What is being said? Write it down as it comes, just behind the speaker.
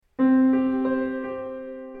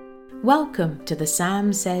Welcome to the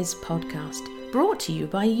Sam Says podcast, brought to you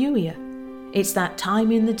by Youier. It's that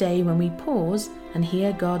time in the day when we pause and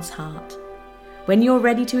hear God's heart. When you're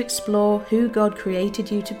ready to explore who God created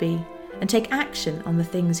you to be and take action on the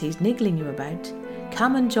things He's niggling you about,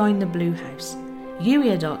 come and join the Blue House,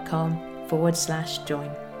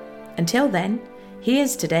 youier.com/join. Until then,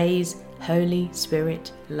 here's today's Holy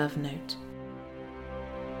Spirit Love Note.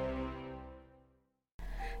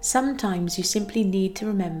 Sometimes you simply need to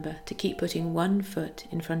remember to keep putting one foot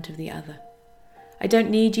in front of the other. I don't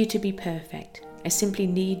need you to be perfect. I simply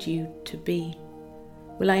need you to be.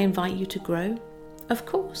 Will I invite you to grow? Of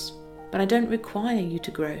course, but I don't require you to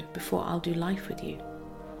grow before I'll do life with you.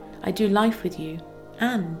 I do life with you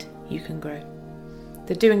and you can grow.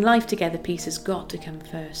 The doing life together piece has got to come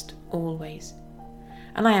first, always.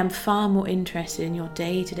 And I am far more interested in your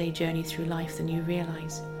day-to-day journey through life than you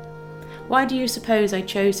realise. Why do you suppose I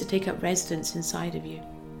chose to take up residence inside of you?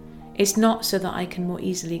 It's not so that I can more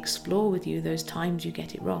easily explore with you those times you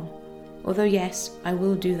get it wrong. Although yes, I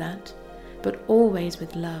will do that, but always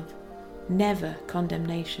with love, never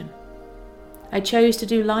condemnation. I chose to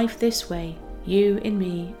do life this way, you in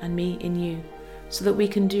me and me in you, so that we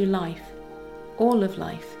can do life, all of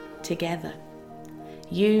life, together.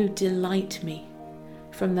 You delight me.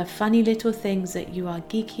 From the funny little things that you are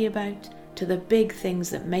geeky about, to the big things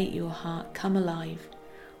that make your heart come alive.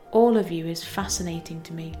 All of you is fascinating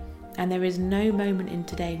to me, and there is no moment in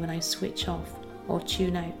today when I switch off or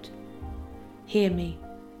tune out. Hear me,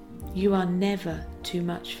 you are never too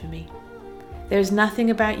much for me. There is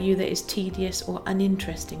nothing about you that is tedious or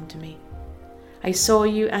uninteresting to me. I saw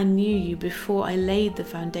you and knew you before I laid the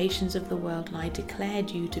foundations of the world, and I declared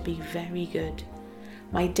you to be very good.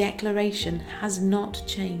 My declaration has not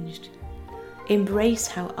changed. Embrace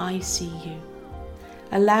how I see you.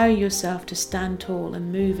 Allow yourself to stand tall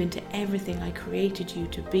and move into everything I created you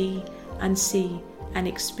to be and see and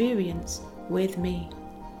experience with me.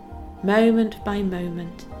 Moment by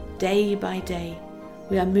moment, day by day,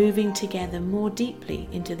 we are moving together more deeply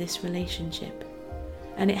into this relationship.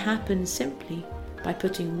 And it happens simply by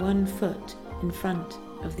putting one foot in front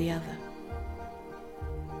of the other.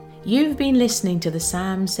 You've been listening to the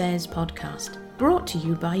Sam Says podcast, brought to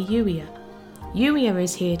you by Youier. Youier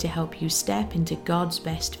is here to help you step into God's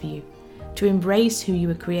best for you, to embrace who you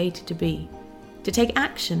were created to be, to take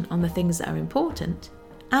action on the things that are important,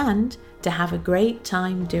 and to have a great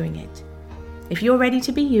time doing it. If you're ready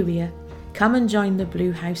to be Youier, come and join the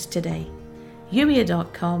Blue House today,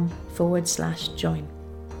 youier.com/join.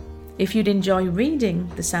 If you'd enjoy reading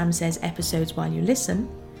the Sam Says episodes while you listen,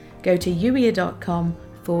 go to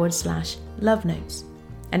youier.com/love notes.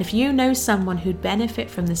 And if you know someone who'd benefit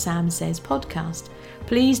from the Sam Says podcast,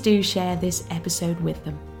 please do share this episode with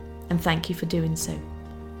them. And thank you for doing so.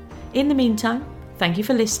 In the meantime, thank you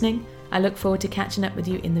for listening. I look forward to catching up with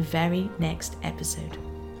you in the very next episode.